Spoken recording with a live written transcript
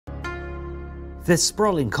This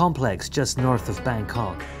sprawling complex just north of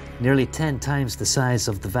Bangkok, nearly 10 times the size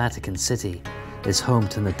of the Vatican City, is home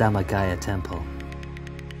to the Dhammakaya Temple.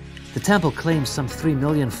 The temple claims some 3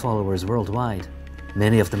 million followers worldwide.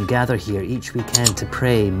 Many of them gather here each weekend to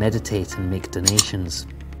pray, meditate and make donations.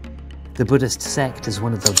 The Buddhist sect is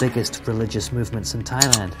one of the biggest religious movements in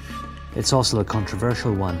Thailand. It's also a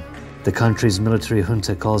controversial one. The country's military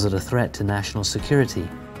junta calls it a threat to national security,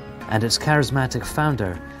 and its charismatic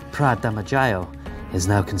founder, Dhammakaya, is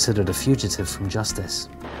now considered a fugitive from justice.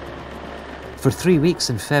 For 3 weeks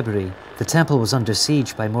in February, the temple was under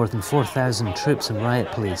siege by more than 4,000 troops and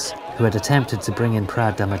riot police who had attempted to bring in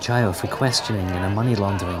Dhammakaya for questioning in a money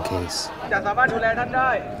laundering case.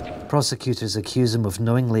 Prosecutors accuse him of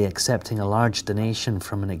knowingly accepting a large donation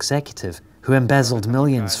from an executive who embezzled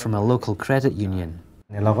millions from a local credit union.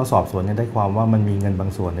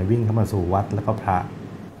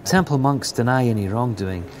 Temple monks deny any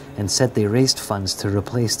wrongdoing and said they raised funds to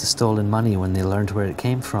replace the stolen money when they learned where it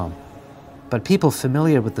came from. But people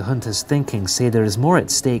familiar with the junta's thinking say there is more at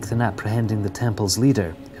stake than apprehending the temple's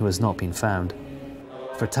leader, who has not been found.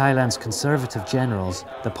 For Thailand's conservative generals,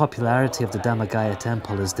 the popularity of the Dhammakaya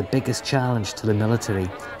Temple is the biggest challenge to the military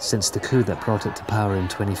since the coup that brought it to power in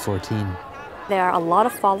 2014. There are a lot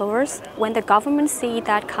of followers. When the government see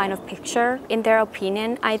that kind of picture, in their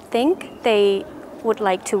opinion, I think they would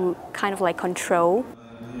like to kind of control.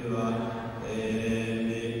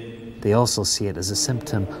 They also see it as a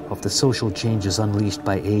symptom of the social changes unleashed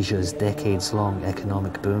by Asia's decades-long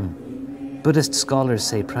economic boom. Buddhist scholars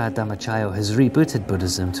say Dhammakaya has rebooted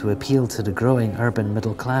Buddhism to appeal to the growing urban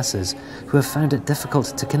middle classes who have found it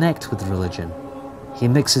difficult to connect with religion. He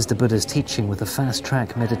mixes the Buddha's teaching with a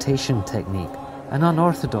fast-track meditation technique, an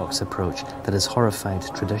unorthodox approach that has horrified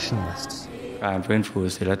traditionalists.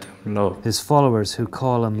 His followers, who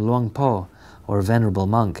call him Luang Po, or Venerable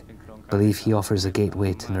Monk, believe he offers a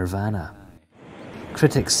gateway to nirvana.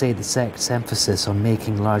 Critics say the sect's emphasis on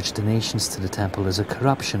making large donations to the temple is a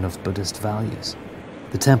corruption of Buddhist values.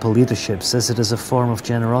 The temple leadership says it is a form of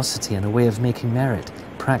generosity and a way of making merit,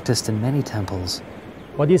 practiced in many temples.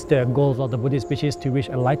 What is the goal of the Buddhist, which is to reach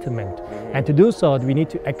enlightenment? And to do so, we need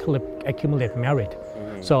to accumulate merit.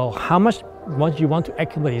 So how much you want to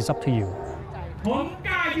accumulate is up to you.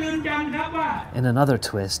 In another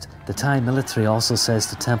twist, the Thai military also says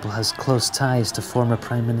the temple has close ties to former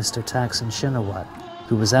Prime Minister Thaksin Shinawatra,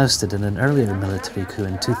 who was ousted in an earlier military coup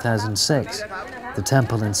in 2006. The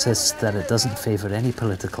temple insists that it doesn't favour any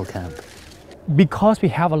political camp. Because we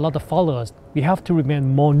have a lot of followers, we have to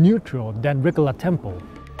remain more neutral than regular temple.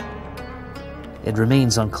 It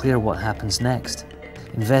remains unclear what happens next.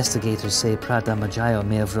 Investigators say Dhammakaya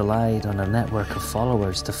may have relied on a network of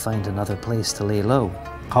followers to find another place to lay low.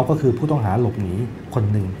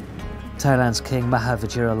 Thailand's King Maha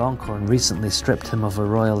Vajiralongkorn recently stripped him of a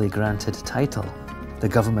royally granted title. The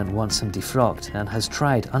government wants him defrocked and has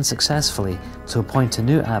tried, unsuccessfully, to appoint a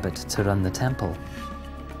new abbot to run the temple.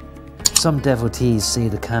 Some devotees say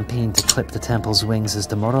the campaign to clip the temple's wings is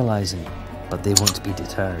demoralizing, but they won't be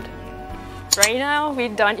deterred. Right now, we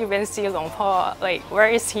don't even see Luang Po. Where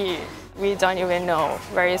is he? We don't even know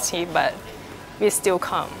where is he, but we still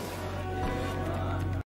come.